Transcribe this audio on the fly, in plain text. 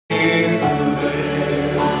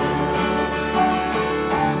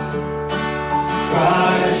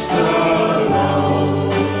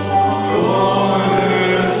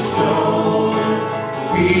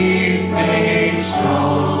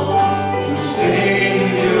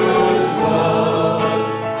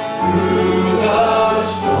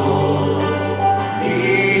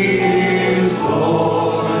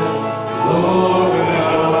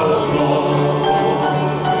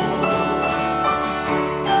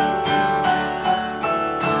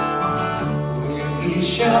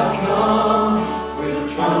shall come with a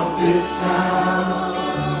trumpet sound.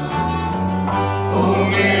 Oh,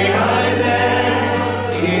 may I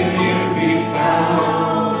then in him be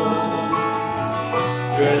found,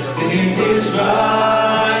 dressed in his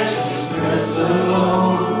righteousness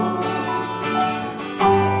alone,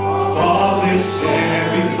 faultless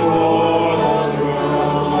stand before the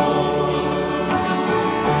throne.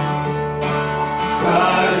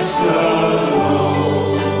 Christ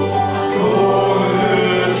alone,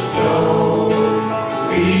 cornerstone,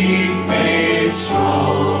 weak made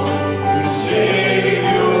strong, the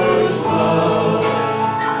Savior's love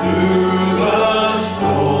through the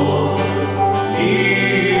storm.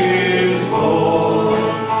 He is born,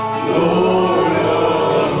 Lord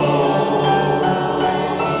of all.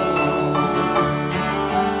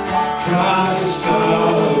 Christ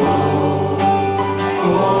alone,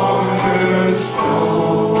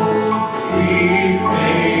 cornerstone, weak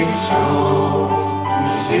made strong, the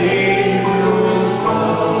Savior's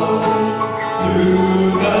love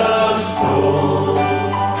through the storm.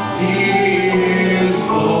 He is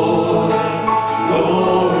Lord,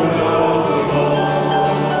 Lord of all.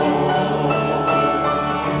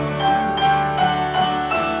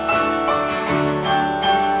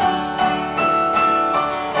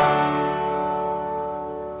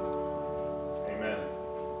 Amen.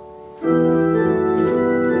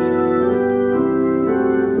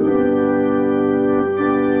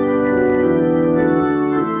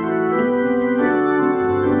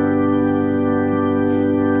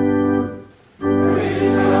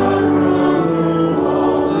 Praise God from whom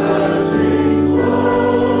all blessings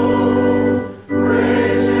flow.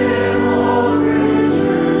 Praise Him, all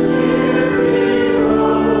creatures here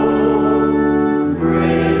below.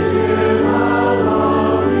 Praise Him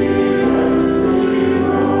above the heavenly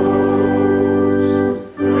hosts.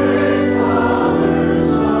 Praise Father,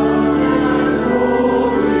 Son, and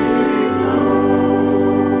Holy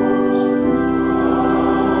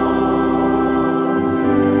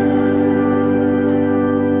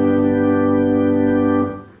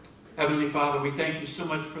Heavenly Father, we thank you so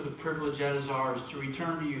much for the privilege that is ours to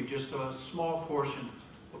return to you just a small portion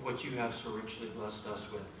of what you have so richly blessed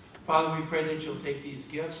us with. Father, we pray that you'll take these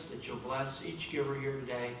gifts, that you'll bless each giver here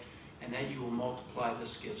today, and that you will multiply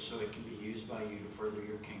this gift so it can be used by you to further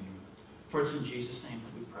your kingdom. For it's in Jesus' name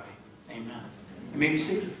that we pray. Amen. You may be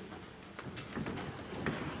seated.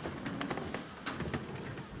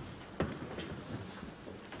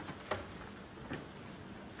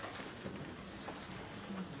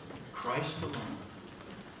 Christ alone.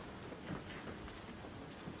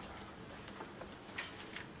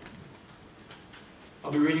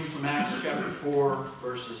 I'll be reading from Acts chapter 4,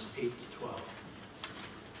 verses 8 to 12.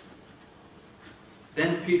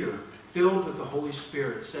 Then Peter, filled with the Holy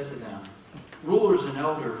Spirit, said to them, "Rulers and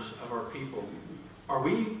elders of our people, are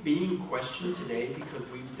we being questioned today because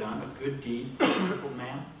we've done a good deed for a crippled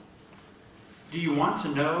man? Do you want to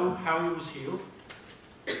know how he was healed?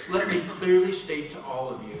 Let me clearly state to all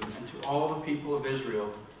of you and to all the people of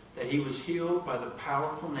Israel that he was healed by the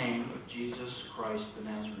powerful name of Jesus Christ the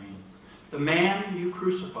Nazarene, the man you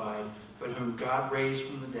crucified, but whom God raised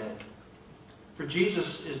from the dead. For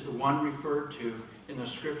Jesus is the one referred to in the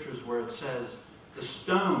Scriptures where it says, 'The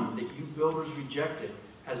stone that you builders rejected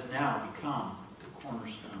has now become the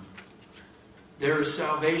cornerstone.' There is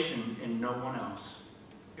salvation in no one else.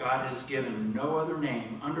 God has given no other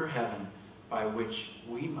name under heaven by which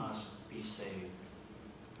we must be saved."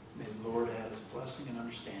 May the Lord add his blessing and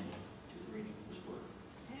understanding to the reading of his word.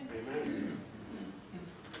 Amen.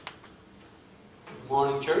 Good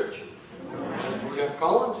morning, church. Pastor Jeff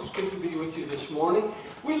Collins, it's good to be with you this morning.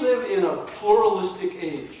 We live in a pluralistic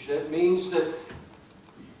age. That means that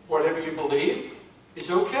whatever you believe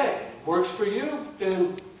is okay. Works for you,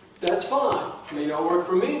 then that's fine. It may not work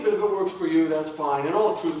for me, but if it works for you, that's fine. And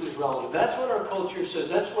all truth is relative. That's what our culture says.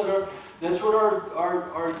 That's what our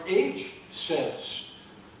age says.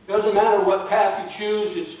 It doesn't matter what path you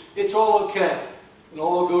choose. It's all okay. We'll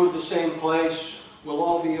all go to the same place. We'll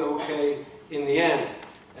all be okay in the end.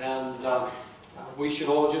 And we should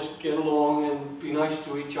all just get along and be nice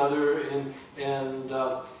to each other, and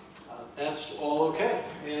that's all okay.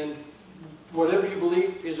 And whatever you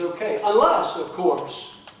believe is okay. Unless, of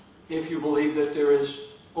course, if you believe that there is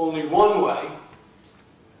only one way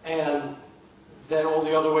and that all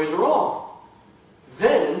the other ways are wrong.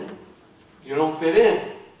 Then you don't fit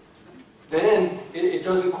in. Then it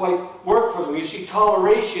doesn't quite work for them. You see,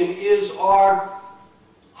 toleration is our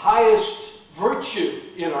highest virtue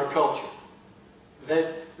in our culture.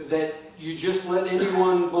 That you just let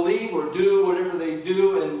anyone believe or do whatever they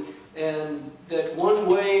do, and that one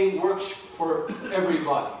way works for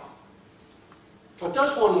everybody. But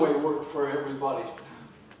does one way work for everybody?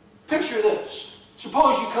 Picture this.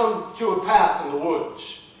 Suppose you come to a path in the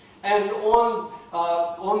woods, and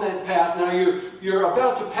on that path, now you're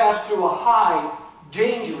about to pass through a high,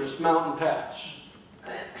 dangerous mountain pass.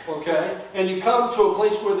 Okay? And you come to a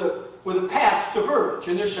place where the paths diverge,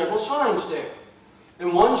 and there's several signs there.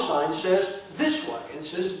 And one sign says this way, and it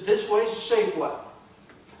says this way is the safe way.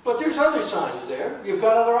 But there's other signs there. You've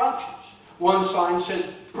got other options. One sign says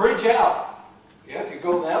bridge out. Yeah, if you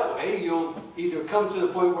go that way, you'll either come to the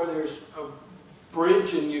point where there's a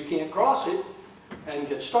bridge and you can't cross it and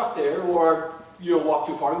get stuck there, or you'll walk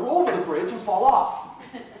too far and go over the bridge and fall off.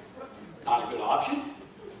 Not a good option.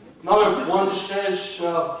 Another one says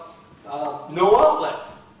no outlet.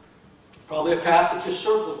 Probably a path that just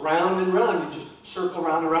circles round and round. You just circle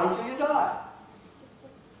round and round till you die.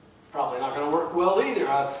 Probably not going to work well either.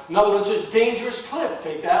 Another one says dangerous cliff.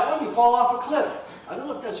 Take that one, you fall off a cliff. I don't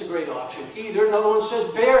know if that's a great option either. Another one says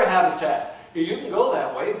bear habitat. You can go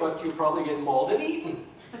that way, but you probably get mauled and eaten.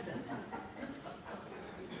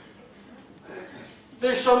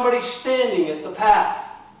 There's somebody standing at the path,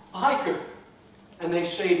 a hiker, and they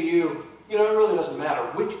say to you, you know, it really doesn't matter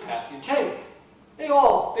which path you take. They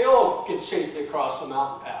all get safely across the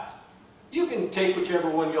mountain path. You can take whichever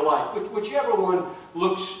one you like, whichever one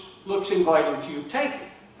looks inviting to you, take it.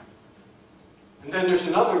 And then there's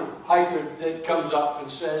another hiker that comes up and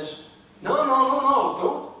says, no,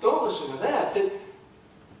 don't listen to that.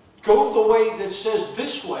 Go the way that says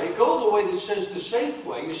this way, go the way that says the safe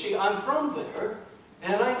way. You see, I'm from there,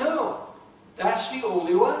 and I know that's the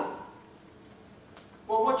only way.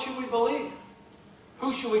 Well, what should we believe?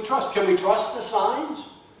 Who should we trust? Can we trust the signs?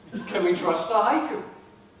 Can we trust the hiker?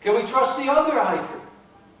 Can we trust the other hiker?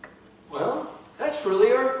 Well, that's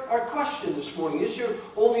really our question this morning. Is there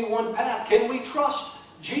only one path? Can we trust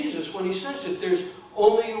Jesus when he says that there's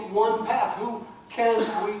only one path? Who can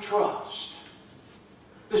we trust?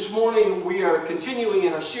 This morning we are continuing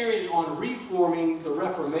in our series on reforming the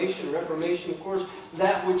Reformation. Reformation, of course,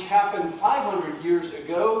 that which happened 500 years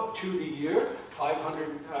ago to the year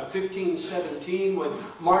 1517, when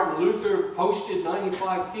Martin Luther posted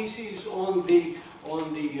 95 theses on the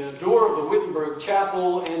door of the Wittenberg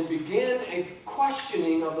Chapel and began a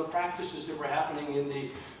questioning of the practices that were happening in the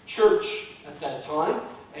church at that time.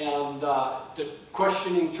 And the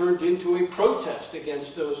questioning turned into a protest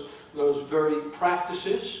against those very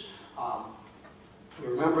practices.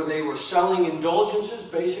 Remember, they were selling indulgences,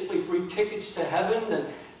 basically free tickets to heaven,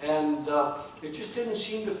 and it just didn't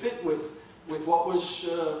seem to fit with what was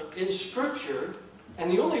in Scripture. And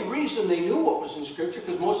the only reason they knew what was in Scripture,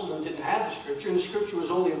 because most of them didn't have the Scripture, and the Scripture was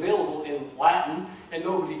only available in Latin, and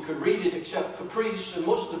nobody could read it except the priests, and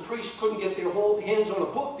most of the priests couldn't get their hands on a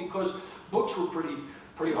book because books were pretty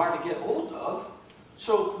hard to get hold of.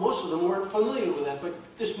 So most of them weren't familiar with that. But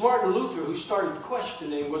this Martin Luther, who started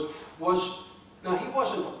questioning, now he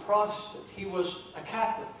wasn't a Protestant, he was a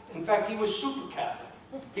Catholic. In fact, he was super Catholic.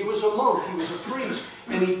 He was a monk, he was a priest,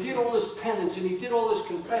 and he did all his penance, and he did all his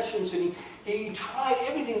confessions, and he tried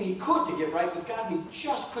everything he could to get right with God, and he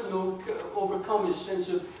just couldn't overcome his sense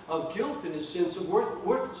of guilt and his sense of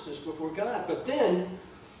worthlessness before God. But then,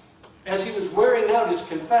 as he was wearing out his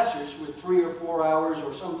confessors with 3 or 4 hours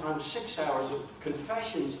or sometimes 6 hours of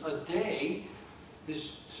confessions a day,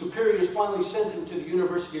 his superiors finally sent him to the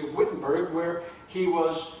University of Wittenberg, where he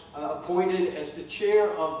was appointed as the chair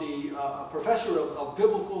of the professor of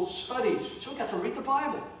biblical studies. So he got to read the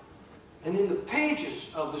Bible. And in the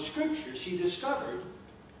pages of the Scriptures, he discovered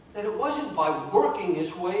that it wasn't by working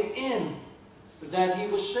his way in that he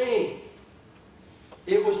was saved.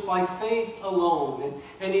 It was by faith alone.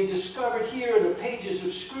 And he discovered here in the pages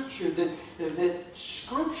of Scripture that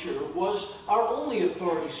Scripture was our only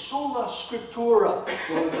authority. Sola Scriptura,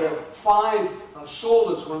 one of the 5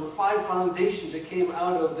 solas, one of the 5 foundations that came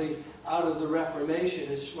out of the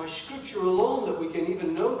Reformation. It's by Scripture alone that we can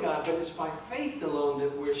even know God, but it's by faith alone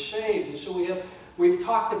that we're saved. And so we've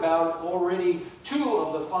talked about already 2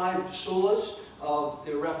 of the 5 solas of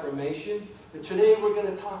the Reformation. And today we're going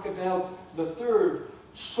to talk about the 3rd,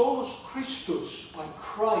 Solus Christus, by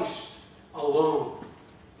Christ alone.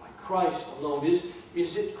 By Christ alone.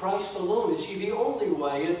 Is it Christ alone? Is he the only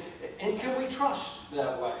way? And can we trust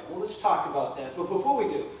that way? Well, let's talk about that. But before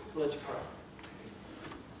we do, let's pray.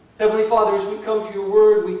 Heavenly Father, as we come to your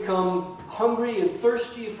word, we come hungry and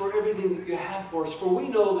thirsty for everything that you have for us. For we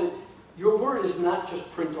know that your word is not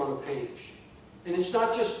just print on a page. And it's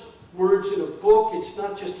not just words in a book. It's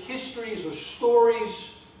not just histories or stories.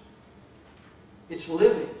 It's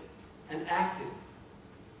living and active.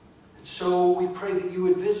 And so we pray that you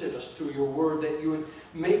would visit us through your word, that you would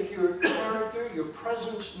make your character, your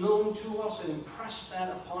presence known to us, and impress that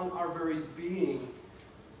upon our very being,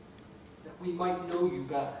 that we might know you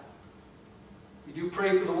better. We do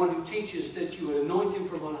pray for the one who teaches, that you would anoint him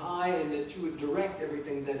from on high, and that you would direct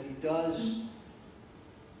everything that he does,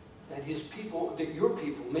 that his people, that your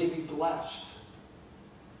people may be blessed.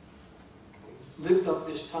 Lift up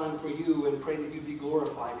this time for you and pray that you be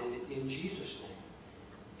glorified in it. In Jesus'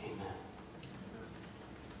 name, amen.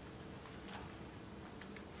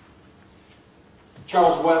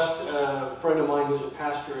 Charles West, a friend of mine who's a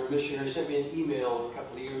pastor and missionary, sent me an email a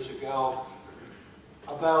couple of years ago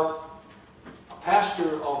about a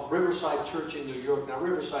pastor of Riverside Church in New York. Now,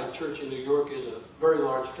 Riverside Church in New York is a very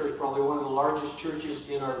large church, probably one of the largest churches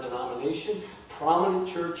in our denomination, prominent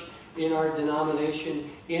church in our denomination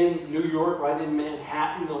in New York, right in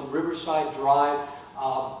Manhattan on Riverside Drive.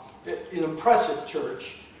 An impressive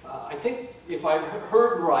church. I think, if I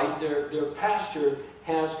heard right, their pastor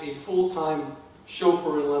has a full-time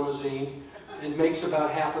chauffeur and limousine and makes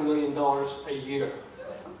about $500,000 a year.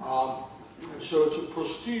 So it's a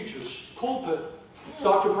prestigious pulpit.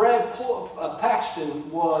 Dr. Brad Paxton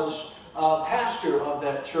was pastor of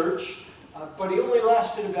that church, but he only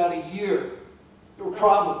lasted about a year. There were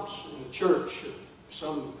problems in the church,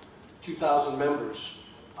 some 2,000 members.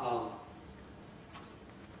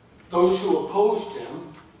 Those who opposed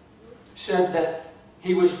him said that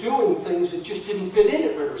he was doing things that just didn't fit in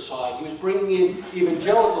at Riverside. He was bringing in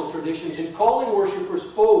evangelical traditions and calling worshipers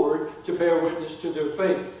forward to bear witness to their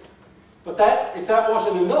faith. But if that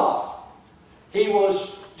wasn't enough, he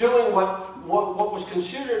was doing what was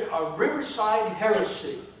considered a Riverside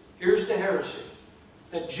heresy. Here's the heresy: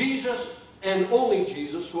 that Jesus and only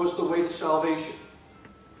Jesus was the way to salvation.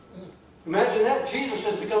 Imagine that. Jesus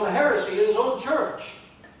has become a heresy in his own church.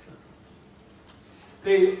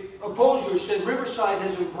 The opposers said Riverside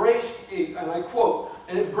has embraced and I quote,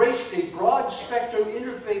 embraced a broad spectrum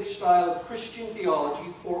interfaith style of Christian theology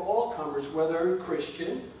for all comers, whether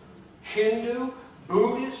Christian, Hindu,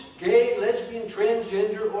 Buddhist, gay, lesbian,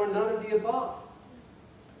 transgender, or none of the above.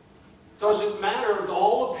 Doesn't matter.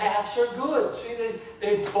 All the paths are good. See,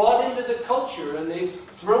 they've bought into the culture, and they've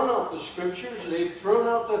thrown out the scriptures. They've thrown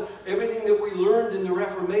out everything that we learned in the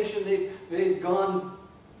Reformation. They've gone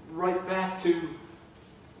right back to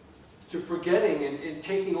forgetting and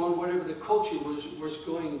taking on whatever the culture was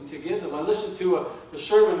going to give them. I listened to a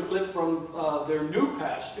sermon clip from their new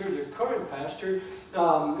pastor, their current pastor. It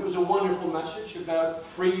was a wonderful message about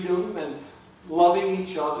freedom and loving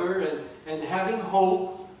each other and having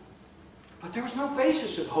hope. But there was no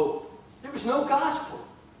basis of hope. There was no gospel.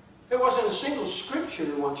 There wasn't a single scripture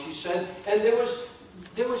in what she said, and there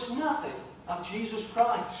was nothing of Jesus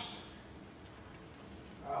Christ.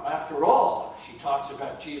 After all, if she talks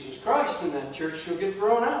about Jesus Christ in that church, she'll get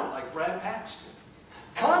thrown out like Brad Paxton.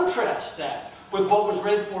 Contrast that with what was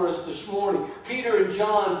read for us this morning. Peter and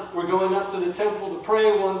John were going up to the temple to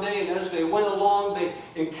pray one day, and as they went along, they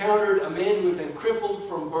encountered a man who had been crippled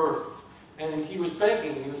from birth. And he was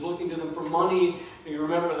begging. He was looking to them for money. And you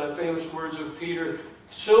remember the famous words of Peter,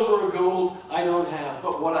 "Silver or gold I don't have,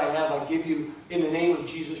 but what I have I give you. In the name of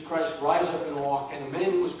Jesus Christ, rise up and walk." And a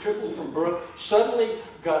man who was crippled from birth suddenly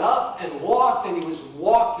got up and walked, and he was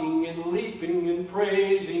walking and leaping and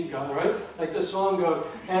praising God, right? Like the song goes.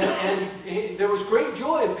 And there was great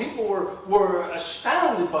joy, and people were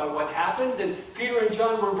astounded by what happened. And Peter and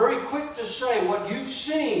John were very quick to say, "What you've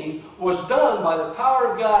seen was done by the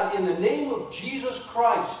power of God in the name of Jesus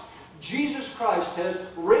Christ." Jesus Christ has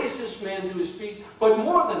raised this man to his feet, but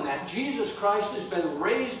more than that, Jesus Christ has been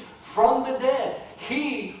raised from the dead.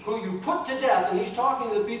 He who you put to death, and he's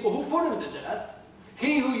talking to the people who put him to death,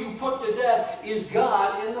 he who you put to death is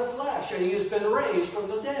God in the flesh, and he has been raised from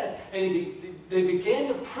the dead. And they began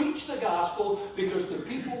to preach the gospel because the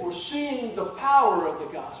people were seeing the power of the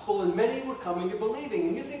gospel, and many were coming to believing.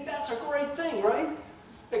 And you think that's a great thing, right?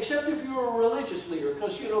 Except if you were a religious leader,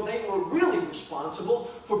 because, you know, they were really responsible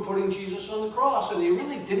for putting Jesus on the cross, and they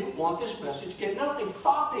really didn't want this message getting out. They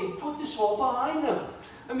thought they'd put this all behind them.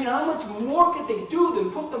 I mean, how much more could they do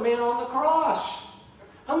than put the man on the cross?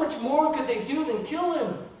 How much more could they do than kill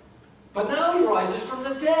him? But now he rises from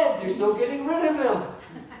the dead. There's no getting rid of him.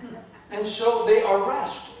 And so they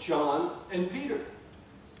arrest John and Peter.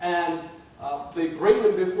 And they bring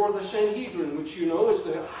them before the Sanhedrin, which you know is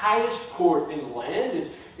the highest court in the land.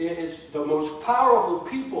 It's the most powerful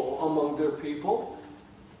people among their people.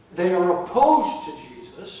 They are opposed to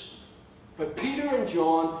Jesus, But Peter and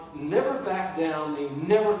John never backed down, they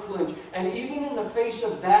never flinched. And even in the face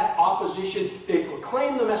of that opposition, they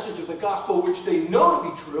proclaim the message of the gospel, which they know to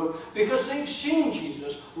be true, because they've seen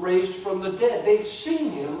Jesus raised from the dead. They've seen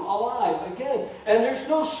him alive again. And there's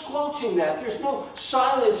no squelching that. There's no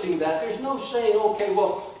silencing that. There's no saying, okay,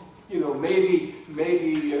 well, you know, maybe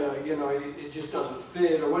you know, it just doesn't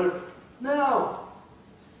fit or whatever. No.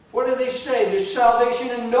 What do they say? There's salvation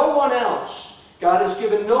in no one else. God has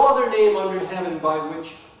given no other name under heaven by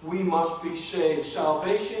which we must be saved.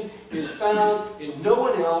 Salvation is found in no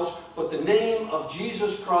one else but the name of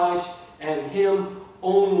Jesus Christ and him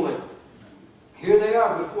only. Here they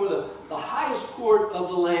are before the highest court of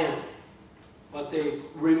the land, but they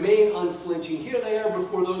remain unflinching. Here they are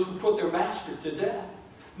before those who put their master to death,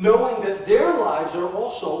 knowing that their lives are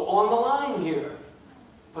also on the line here.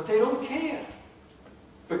 But they don't care,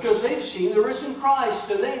 because they've seen the risen Christ,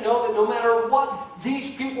 and they know that no matter what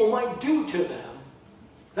these people might do to them,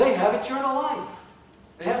 they have eternal life.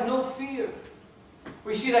 They have no fear.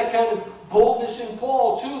 We see that kind of boldness in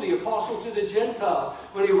Paul, too, the apostle to the Gentiles,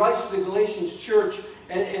 when he writes to the Galatians church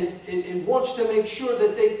and wants to make sure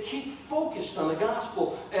that they keep focused on the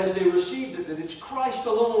gospel as they received it, that it's Christ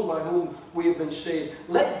alone by whom we have been saved.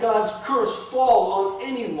 Let God's curse fall on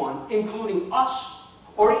anyone, including us,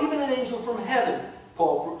 or even an angel from heaven,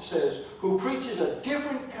 Paul says, who preaches a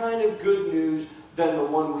different kind of good news than the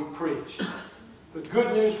one we preached. The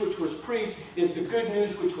good news which was preached is the good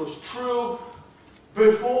news which was true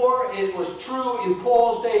before, it was true in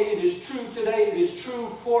Paul's day, it is true today, it is true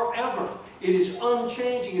forever. It is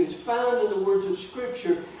unchanging, it is found in the words of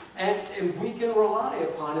Scripture, and we can rely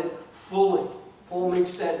upon it fully. Paul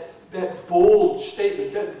makes that bold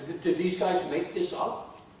statement. Did these guys make this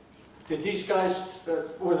up? Did these guys,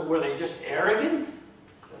 were they just arrogant?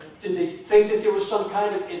 Did they think that there was some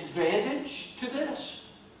kind of advantage to this?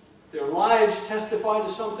 Their lives testify to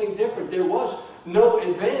something different. There was no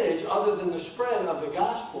advantage other than the spread of the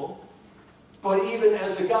gospel. But even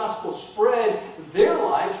as the gospel spread, their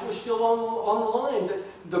lives were still on the line.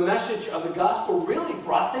 The message of the gospel really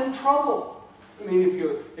brought them trouble. I mean,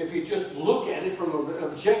 if you just look at it from an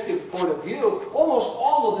objective point of view, almost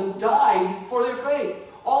all of them died for their faith.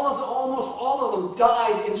 Almost all of them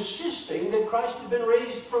died insisting that Christ had been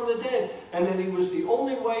raised from the dead and that he was the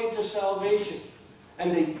only way to salvation.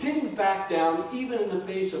 And they didn't back down even in the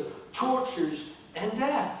face of tortures and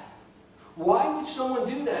death. Why would someone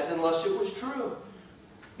do that unless it was true?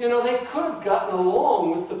 You know, they could have gotten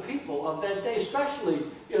along with the people of that day, especially,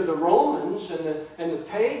 you know, the Romans and the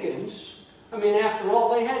pagans. I mean, after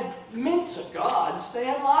all, they had mints of gods. They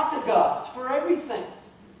had lots of gods for everything.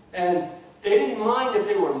 And they didn't mind if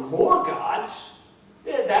there were more gods.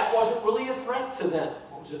 That wasn't really a threat to them.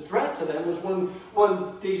 What was a threat to them was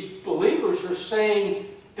when these believers are saying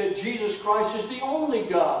that Jesus Christ is the only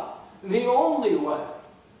God, the only way.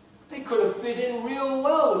 They could have fit in real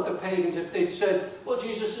well with the pagans if they'd said, well,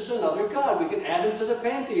 Jesus is another God. We can add him to the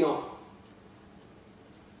pantheon.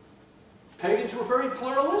 Pagans were very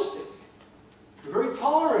pluralistic. They're very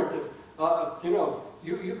tolerant of, you know,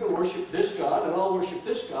 you can worship this God, and I'll worship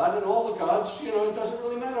this God, and all the gods, you know, it doesn't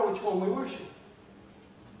really matter which one we worship.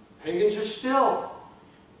 Pagans are still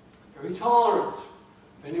very tolerant.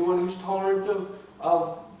 Anyone who's tolerant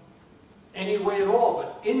of any way at all,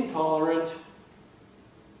 but intolerant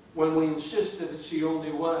when we insist that it's the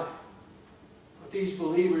only way. But these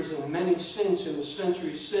believers, in many since, in the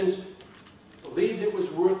centuries since, believed it was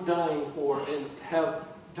worth dying for and have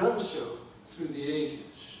done so through the ages.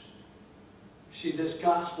 See, this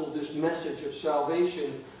gospel, this message of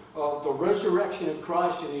salvation, of the resurrection of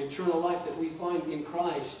Christ and the eternal life that we find in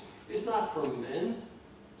Christ is not from men.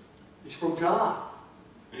 It's from God.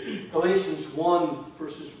 Galatians 1,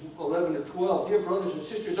 verses 11 to 12. Dear brothers and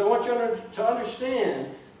sisters, I want you to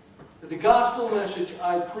understand that the gospel message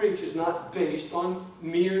I preach is not based on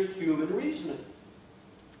mere human reasoning.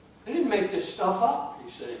 I didn't make this stuff up,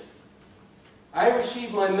 he's saying. I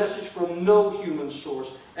received my message from no human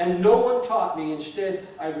source, and no one taught me. Instead,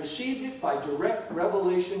 I received it by direct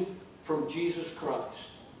revelation from Jesus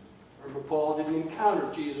Christ. Remember, Paul didn't encounter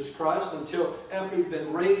Jesus Christ until after he'd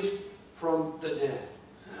been raised from the dead.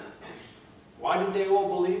 Why did they all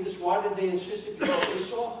believe this? Why did they insist it? Because they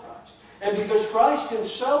saw Christ. And because Christ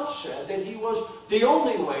himself said that he was the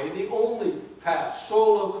only way, the only path.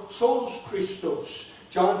 Sola, solus Christus.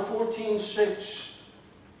 John 14:6.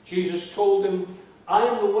 Jesus told him, I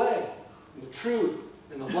am the way, and the truth,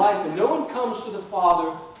 and the life, and no one comes to the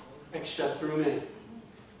Father except through me.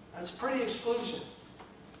 That's pretty exclusive.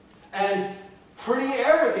 And pretty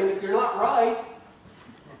arrogant if you're not right,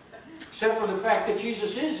 except for the fact that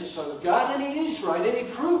Jesus is the Son of God, and he is right, and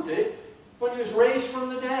he proved it when he was raised from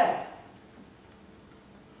the dead.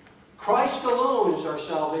 Christ alone is our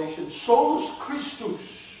salvation. Solus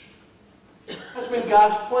Christus. That's been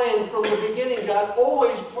God's plan from the beginning. God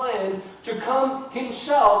always planned to come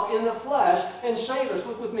himself in the flesh and save us.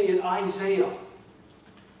 Look with me at Isaiah.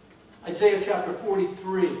 Isaiah chapter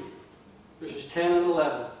 43, verses 10 and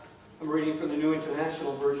 11. I'm reading from the New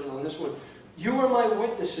International Version on this one. You are my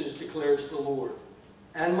witnesses, declares the Lord,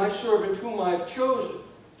 and my servant whom I have chosen,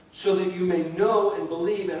 so that you may know and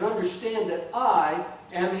believe and understand that I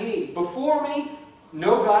am He. Before me,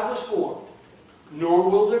 no God was formed, nor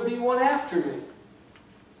will there be one after me.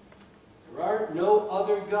 There are no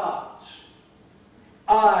other gods.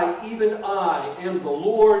 I, even I, am the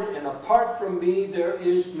Lord, and apart from me there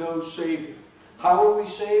is no Savior. How are we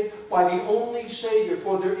saved? By the only Savior,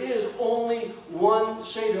 for there is only one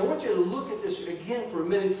Savior. I want you to look at this again for a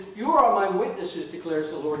minute. You are my witnesses, declares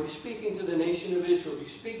the Lord. He's speaking to the nation of Israel.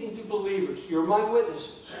 He's speaking to believers. You're my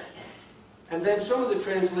witnesses. And then some of the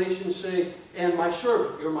translations say, and my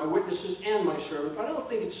servant. You're my witnesses and my servant. But I don't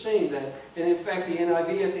think it's saying that. And in fact, the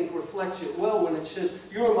NIV, I think, reflects it well when it says,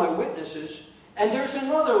 you are my witnesses, and there's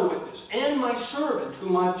another witness, and my servant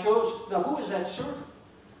whom I've chosen. Now, who is that servant?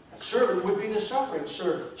 That servant would be the suffering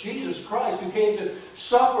servant, Jesus Christ, who came to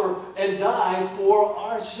suffer and die for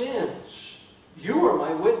our sins. You are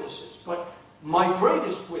my witnesses, but my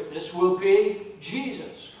greatest witness will be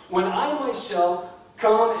Jesus. When I myself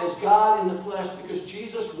come as God in the flesh, because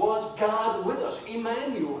Jesus was God with us,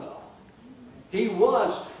 Emmanuel. He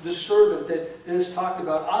was the servant that is talked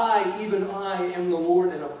about. I, even I, am the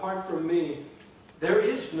Lord, and apart from me, there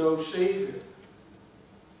is no Savior.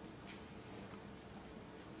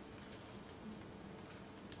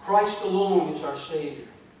 Christ alone is our Savior.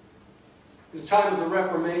 In the time of the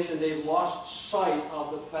Reformation, they've lost sight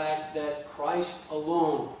of the fact that Christ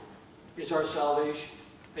alone is our salvation.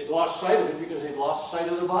 They'd lost sight of it because they'd lost sight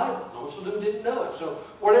of the Bible. Most of them didn't know it. So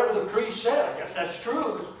whatever the priest said, I guess that's true,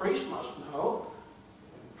 because the priest must know.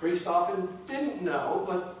 The priest often didn't know,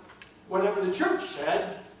 but whatever the church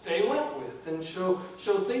said, they went with. And so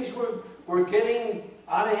things were getting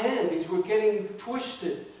out of hand. Things were getting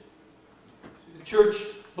twisted. The church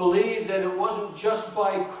believed that it wasn't just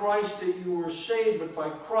by Christ that you were saved, but by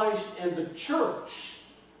Christ and the church.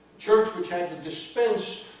 The church which had to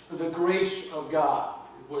dispense the grace of God.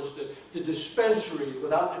 It was the dispensary.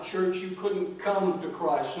 Without the church, you couldn't come to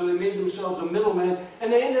Christ. So they made themselves a middleman,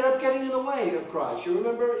 and they ended up getting in the way of Christ. You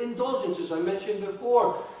remember indulgences I mentioned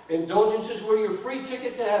before. Indulgences were your free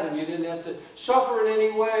ticket to heaven. You didn't have to suffer in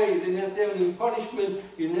any way. You didn't have to have any punishment.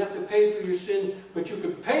 You didn't have to pay for your sins. But you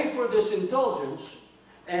could pay for this indulgence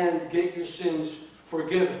and get your sins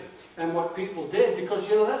forgiven. And what people did, because,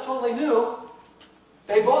 that's all they knew,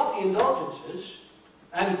 they bought the indulgences,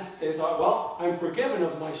 and they thought, well, I'm forgiven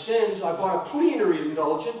of my sins. I bought a plenary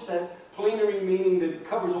indulgence, that plenary meaning that it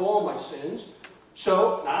covers all my sins,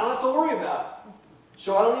 so I don't have to worry about it.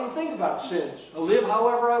 So I don't even think about sins. I live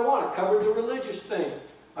however I want. I covered the religious thing.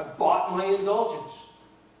 I bought my indulgence.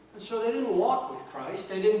 And so they didn't walk with Christ.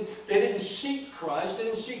 They didn't seek Christ. They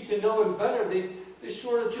didn't seek to know Him better. They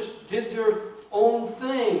sort of just did their own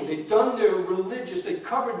thing. They'd done their religious. They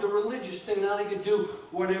covered the religious thing. Now they could do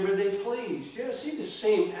whatever they pleased. You see the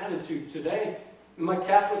same attitude today. My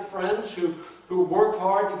Catholic friends who worked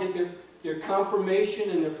hard to get their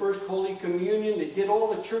confirmation and their first Holy Communion. They did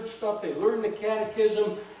all the church stuff. They learned the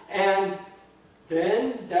catechism. And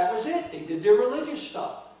then that was it. They did their religious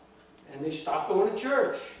stuff. And they stopped going to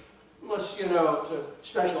church. Unless, it's a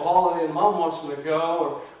special holiday and mom wants them to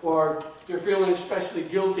go, or they're feeling especially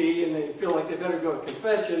guilty and they feel like they better go to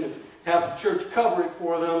confession and have the church cover it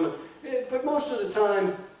for them. But most of the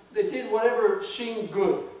time, they did whatever seemed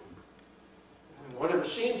good. And whatever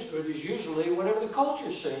seems good is usually whatever the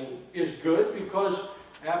culture's saying is good, because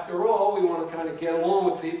after all, we want to kind of get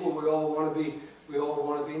along with people. We all want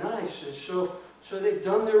to be nice. And so they've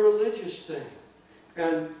done their religious thing.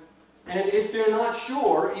 And if they're not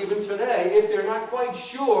sure, even today, if they're not quite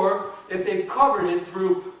sure if they've covered it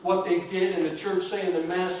through what they did and the church saying the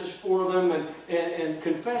masses for them and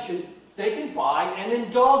confession, they can buy an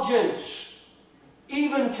indulgence.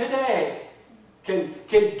 Even today, can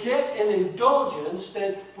get an indulgence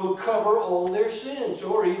that will cover all their sins,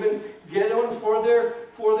 or even get one for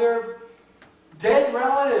their dead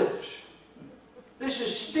relatives. This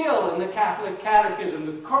is still in the Catholic Catechism,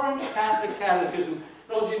 the current Catholic Catechism.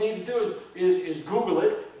 All you need to do is Google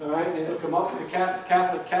it, all right, and it'll come up with the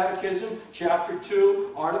Catholic Catechism, Chapter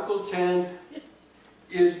 2, Article 10,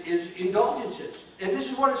 is indulgences. And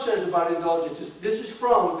this is what it says about indulgences. This is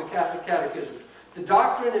from the Catholic Catechism. The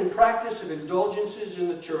doctrine and practice of indulgences in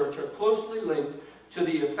the Church are closely linked to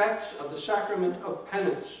the effects of the sacrament of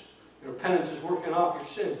penance. Penance is working off your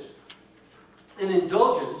sins. An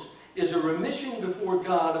indulgence is a remission before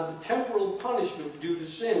God of the temporal punishment due to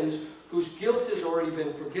sins whose guilt has already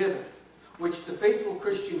been forgiven, which the faithful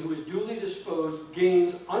Christian who is duly disposed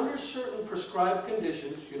gains under certain prescribed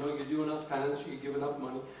conditions. You do enough penance, you give enough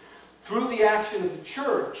money, through the action of the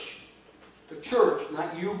church,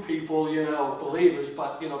 not you people, believers,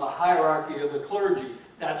 but, the hierarchy of the clergy.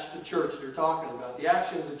 That's the church they're talking about. The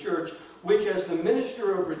action of the church, which as the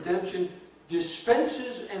minister of redemption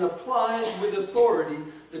dispenses and applies with authority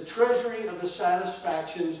the treasury of the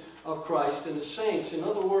satisfactions of Christ and the saints. In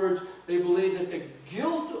other words, they believe that the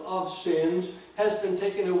guilt of sins has been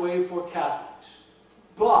taken away for Catholics.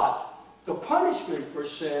 But the punishment for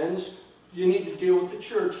sins, you need to deal with the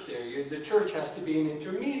church there. The church has to be an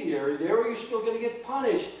intermediary there, or you're still going to get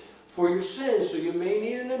punished for your sins. So you may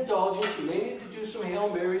need an indulgence, you may need to do some Hail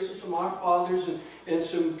Marys and some Our Fathers and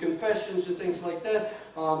some confessions and things like that,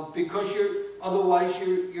 because otherwise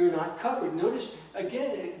you're not covered. Notice,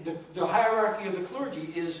 again, the hierarchy of the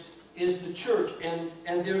clergy is the church, and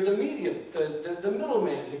they're the medium, the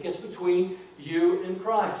middleman that gets between you and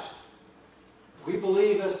Christ. We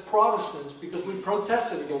believe as Protestants, because we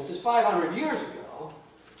protested against this 500 years ago,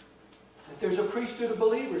 that there's a priesthood of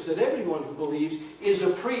believers, that everyone who believes is a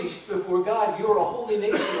priest before God. You're a holy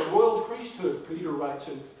nation, a royal priesthood, Peter writes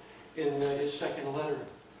in his second letter.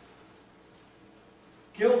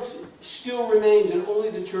 Guilt still remains, and only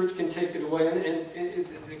the church can take it away. And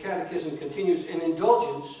the Catechism continues, an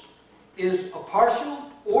indulgence is a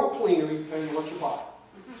partial or plenary, depending on what you buy,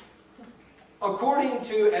 according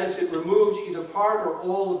to as it removes either part or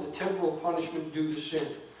all of the temporal punishment due to sin.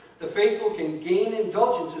 The faithful can gain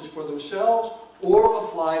indulgences for themselves or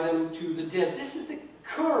apply them to the dead. This is the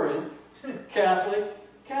current Catholic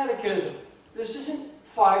Catechism. This isn't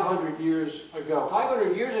 500 years ago.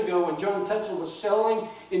 500 years ago, when John Tetzel was selling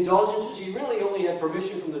indulgences, he really only had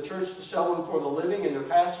permission from the church to sell them for the living and their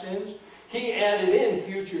past sins. He added in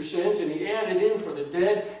future sins, and he added in for the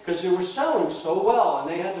dead, because they were selling so well, and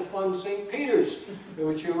they had to fund St. Peter's,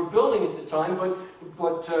 which they were building at the time.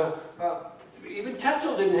 But even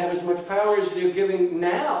Tetzel didn't have as much power as they're giving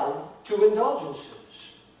now to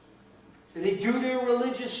indulgences. They do their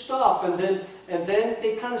religious stuff, and then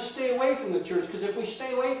they kind of stay away from the church, because if we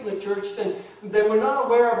stay away from the church, then we're not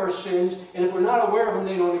aware of our sins, and if we're not aware of them,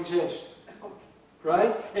 they don't exist.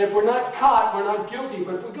 Right? And if we're not caught, we're not guilty.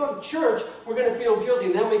 But if we go to church, we're going to feel guilty.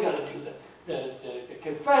 And then we got to do the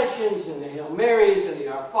confessions and the Hail Marys and the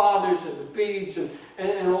Our Fathers and the beads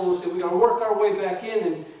and all those things. We got to work our way back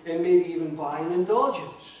in and maybe even buy an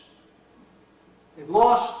indulgence. They've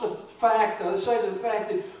lost the sight of the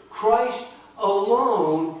fact that Christ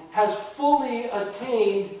alone has fully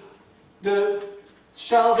attained the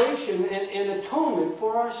salvation and atonement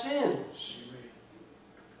for our sins.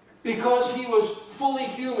 Because he was fully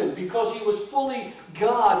human, because he was fully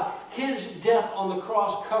God, his death on the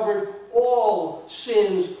cross covered all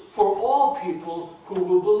sins for all people who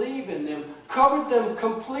will believe in them. Covered them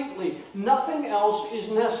completely. Nothing else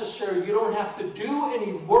is necessary. You don't have to do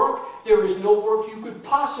any work. There is no work you could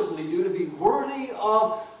possibly do to be worthy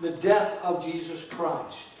of the death of Jesus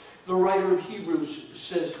Christ. The writer of Hebrews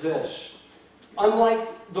says this: unlike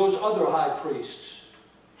those other high priests,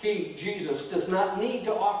 he, Jesus, does not need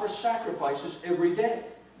to offer sacrifices every day.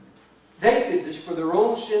 They did this for their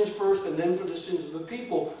own sins first and then for the sins of the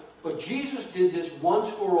people. But Jesus did this once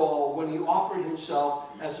for all when he offered himself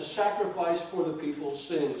as a sacrifice for the people's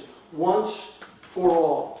sins. Once for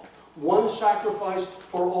all. One sacrifice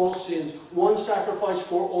for all sins. One sacrifice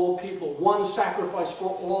for all people. One sacrifice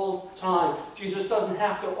for all time. Jesus doesn't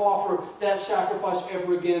have to offer that sacrifice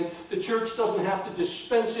ever again. The church doesn't have to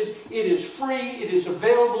dispense it. It is free. It is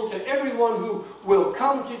available to everyone who will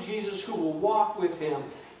come to Jesus, who will walk with him.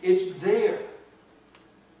 It's there.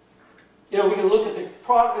 We can look at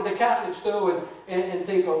the Catholics, though, and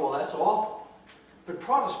think, oh, well, that's awful. But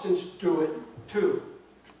Protestants do it, too.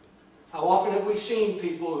 How often have we seen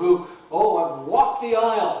people who, I've walked the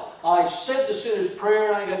aisle, I said the sinner's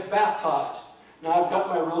prayer, and I got baptized. Now I've got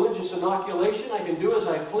my religious inoculation, I can do as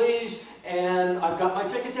I please, and I've got my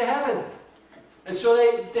ticket to heaven. And so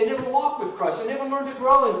they never walk with Christ. They never learn to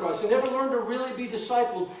grow in Christ. They never learn to really be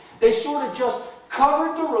discipled. They sort of just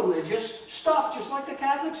covered the religious stuff, just like the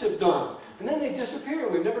Catholics have done. And then they disappear.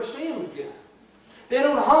 We never see them again. They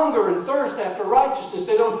don't hunger and thirst after righteousness.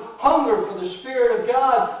 They don't hunger for the Spirit of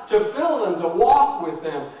God to fill them, to walk with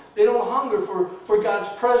them. They don't hunger for God's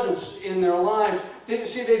presence in their lives.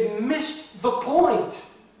 They've missed the point.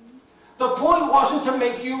 The point wasn't to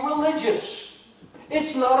make you religious.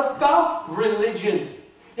 It's not about religion.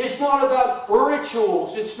 It's not about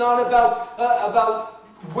rituals. It's not about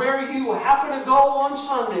where you happen to go on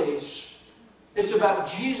Sundays. It's about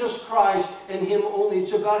Jesus Christ and Him only.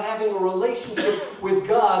 It's about having a relationship with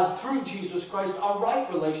God through Jesus Christ, a right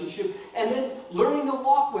relationship, and then learning to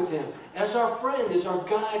walk with Him as our friend, as our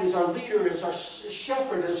guide, as our leader, as our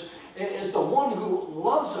shepherd, as the one who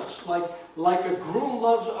loves us like a groom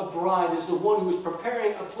loves a bride, as the one who is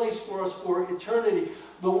preparing a place for us for eternity,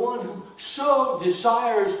 the one who so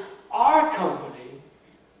desires our company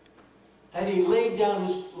that He laid down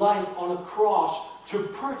His life on a cross to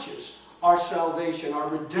purchase our salvation, our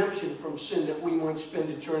redemption from sin, that we might spend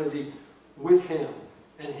eternity with Him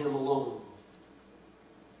and Him alone.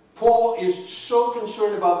 Paul is so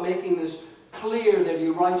concerned about making this clear that he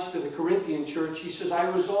writes to the Corinthian church. He says, I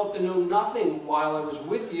resolved to know nothing while I was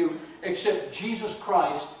with you except Jesus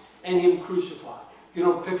Christ and Him crucified. If you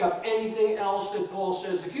don't pick up anything else that Paul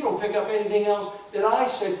says, if you don't pick up anything else that I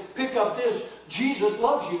say, pick up this. Jesus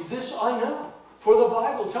loves you. This I know, for the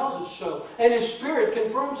Bible tells us so. And His Spirit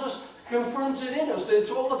confirms it in us, that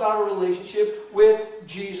it's all about a relationship with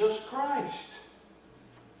Jesus Christ.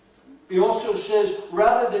 He also says,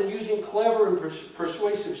 rather than using clever and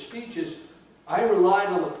persuasive speeches, I relied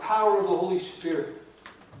on the power of the Holy Spirit.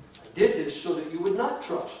 I did this so that you would not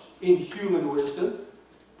trust in human wisdom,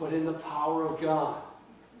 but in the power of God.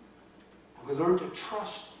 And we learn to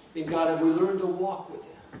trust in God, and we learn to walk with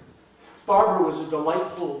Him. Barbara was a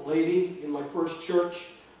delightful lady in my first church.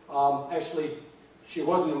 Actually, she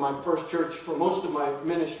wasn't in my first church for most of my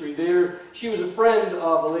ministry there. She was a friend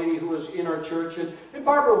of a lady who was in our church. And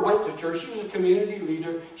Barbara went to church. She was a community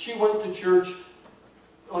leader. She went to church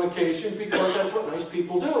on occasion because that's what nice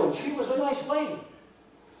people do. And she was a nice lady.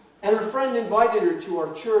 And her friend invited her to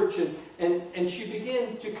our church. And she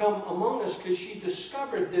began to come among us because she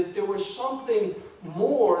discovered that there was something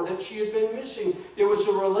more that she had been missing. There was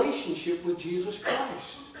a relationship with Jesus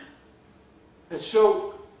Christ. And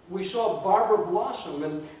so we saw Barbara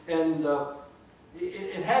blossom, and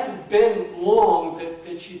it hadn't been long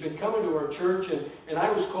that she'd been coming to our church, and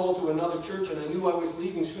I was called to another church, and I knew I was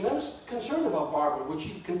leaving soon. I was concerned about Barbara. Would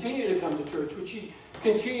she continue to come to church? Would she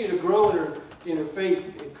continue to grow in her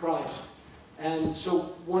faith in Christ? And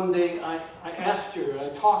so one day I asked her, I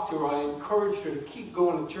talked to her, I encouraged her to keep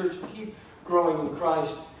going to church, to keep growing in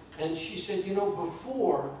Christ. And she said, you know,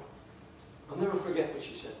 before, I'll never forget what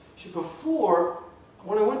she said. She said, before,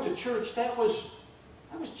 when I went to church, that was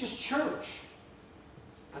just church.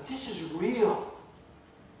 But this is real.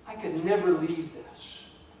 I could never leave this.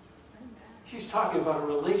 She's talking about a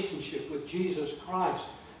relationship with Jesus Christ.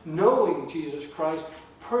 Knowing Jesus Christ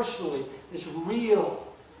personally is real.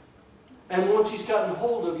 And once He's gotten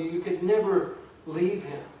hold of you, you could never leave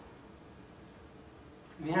Him.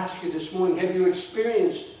 Let me ask you this morning, have you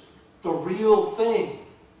experienced the real thing?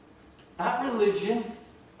 Not religion,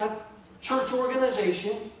 not church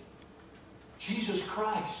organization, Jesus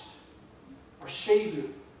Christ, our Savior,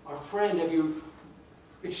 our friend. Have you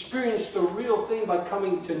experienced the real thing by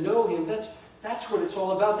coming to know Him? That's what it's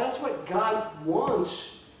all about. That's what God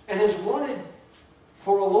wants and has wanted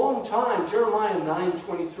for a long time. Jeremiah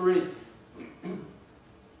 9:23.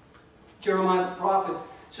 Jeremiah the prophet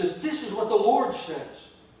says, this is what the Lord says.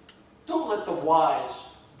 Don't let the wise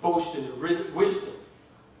boast in their wisdom,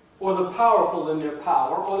 or the powerful in their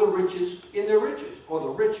power, or the riches in their riches, or the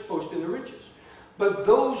rich boast in their riches. But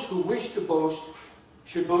those who wish to boast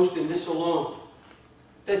should boast in this alone,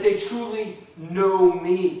 that they truly know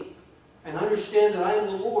me, and understand that I am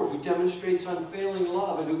the Lord, who demonstrates unfailing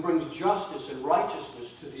love, and who brings justice and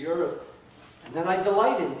righteousness to the earth, and that I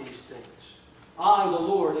delight in these things. I, the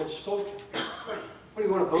Lord, have spoken. What do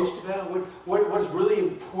you want to boast about? What is really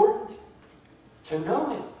important? To know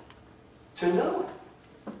Him. To know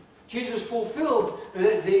Him. Jesus fulfilled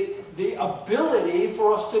the ability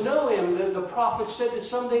for us to know Him. The prophet said that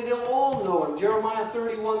someday they'll all know Him. Jeremiah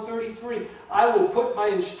 31:33. I will put my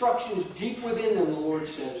instructions deep within them, the Lord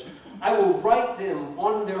says. I will write them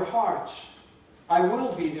on their hearts. I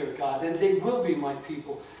will be their God, and they will be my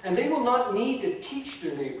people. And they will not need to teach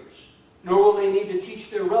their neighbors, nor will they need to teach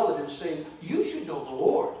their relatives, saying, you should know the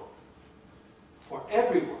Lord. For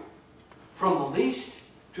everyone, from the least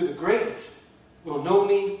to the greatest, will know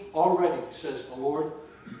me already, says the Lord.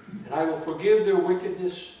 And I will forgive their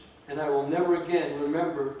wickedness, and I will never again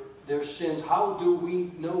remember their sins. How do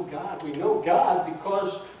we know God? We know God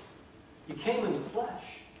because He came in the flesh.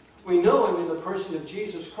 We know Him in the person of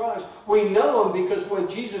Jesus Christ. We know Him because when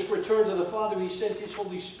Jesus returned to the Father, He sent His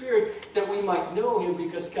Holy Spirit that we might know Him,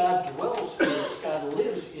 because God dwells in us. God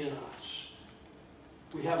lives in us.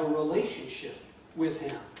 We have a relationship with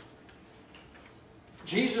Him.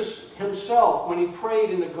 Jesus himself, when he prayed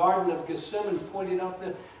in the Garden of Gethsemane, pointed out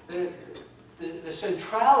the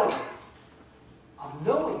centrality of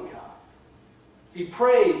knowing God. He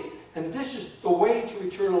prayed, and this is the way to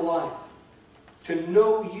eternal life, to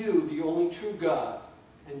know you, the only true God,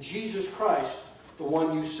 and Jesus Christ, the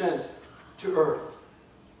one you sent to earth.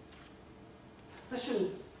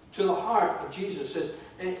 Listen to the heart of Jesus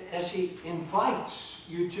as he invites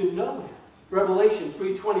you to know him. Revelation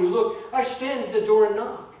 3:20, look, I stand at the door and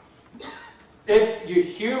knock. If you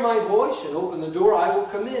hear my voice and open the door, I will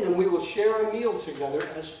come in and we will share a meal together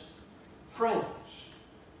as friends.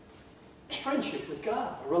 Friendship with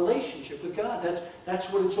God, a relationship with God.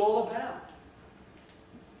 That's what it's all about.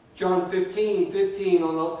 John 15:15,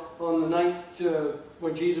 on the night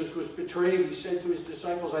when Jesus was betrayed, he said to his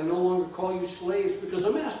disciples, I no longer call you slaves because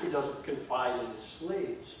the master doesn't confide in his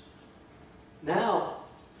slaves. Now,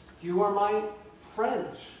 you are my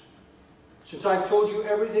friends, since I've told you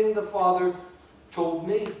everything the Father told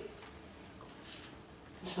me.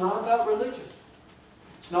 It's not about religion.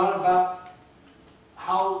 It's not about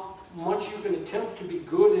how much you can attempt to be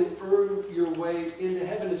good and earn your way into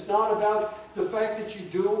heaven. It's not about the fact that you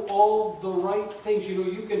do all the right things. You know,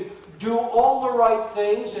 you can do all the right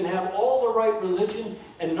things and have all the right religion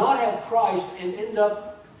and not have Christ and end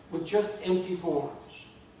up with just empty forms.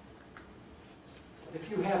 But if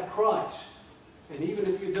you have Christ, and even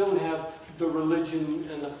if you don't have the religion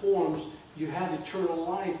and the forms, you have eternal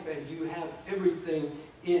life and you have everything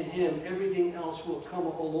in him. Everything else will come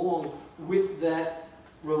along with that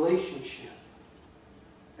relationship.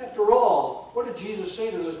 After all, what did Jesus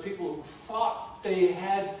say to those people who thought they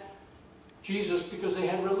had Jesus because they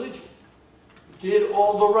had religion? They did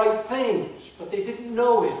all the right things, but they didn't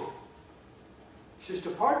know him. He says,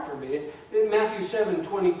 depart from me. In Matthew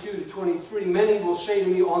 7:22-23, many will say to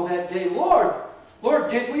me on that day, Lord, Lord,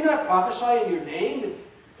 did we not prophesy in your name?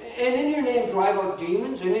 And in your name drive out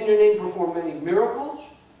demons? And in your name perform many miracles?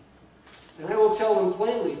 And I will tell them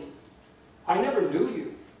plainly, I never knew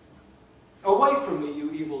you. Away from me,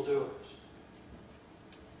 you evildoers.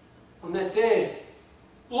 On that day,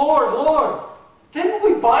 Lord, Lord, didn't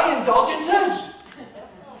we buy indulgences?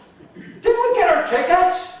 Didn't we get our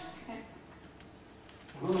tickets?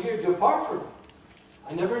 And we'll hear, depart from me.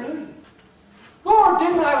 I never knew you. Lord,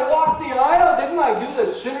 didn't I walk the aisle? Didn't I do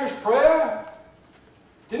the sinner's prayer?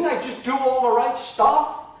 Didn't I just do all the right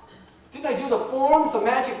stuff? Didn't I do the forms, the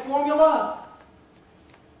magic formula?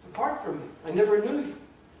 Depart from me. I never knew you.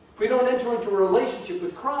 If we don't enter into a relationship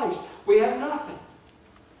with Christ, we have nothing.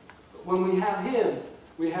 But when we have him,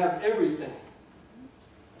 we have everything.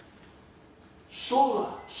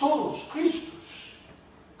 Sola, solus, Christus.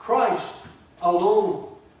 Christ alone.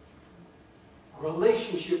 A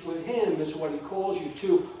relationship with him is what he calls you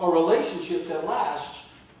to. A relationship that lasts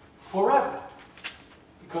forever.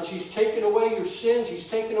 Because he's taken away your sins. He's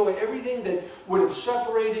taken away everything that would have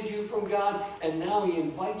separated you from God. And now he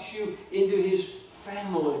invites you into his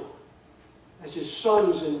family as his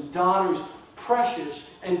sons and daughters, precious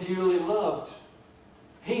and dearly loved.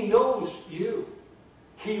 He knows you.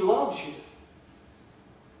 He loves you.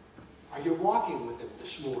 Are you walking with him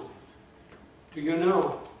this morning? Do you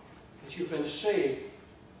know that you've been saved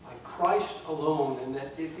by Christ alone and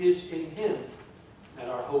that it is in him that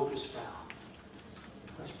our hope is found?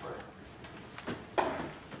 Let's pray.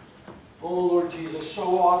 Oh, Lord Jesus,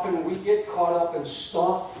 so often we get caught up in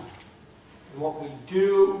stuff, in what we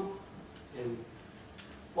do, in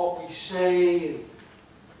what we say, and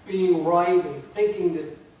being right, and thinking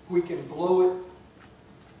that we can blow it.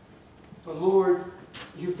 But Lord,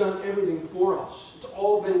 you've done everything for us. It's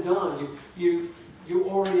all been done. You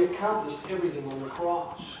already accomplished everything on the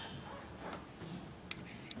cross.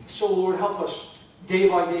 So, Lord, help us day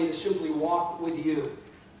by day to simply walk with you.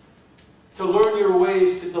 To learn your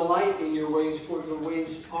ways, to delight in your ways, for your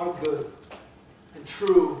ways are good and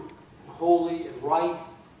true and holy and right.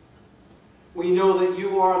 We know that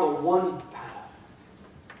you are the one path.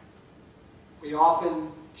 We often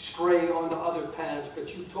stray onto other paths,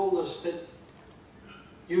 but you told us that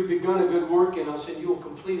you've begun a good work in us and you'll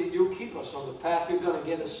complete it. You'll keep us on the path. You're going to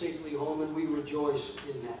get us safely home, and we rejoice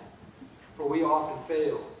in that. For we often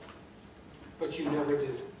fail, but you never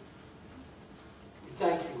do.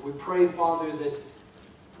 Thank you. We pray, Father,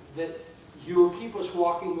 that you will keep us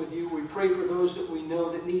walking with you. We pray for those that we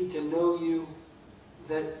know that need to know you,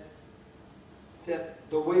 that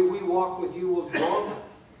the way we walk with you will draw them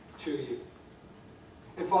to you.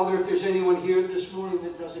 And Father, if there's anyone here this morning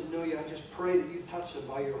that doesn't know you, I just pray that you touch them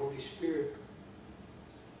by your Holy Spirit.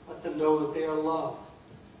 Let them know that they are loved.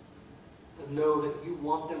 And know that you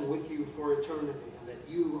want them with you for eternity, and that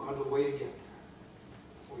you are the way to get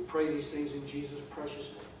there. We pray these things in Jesus' precious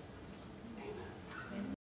name.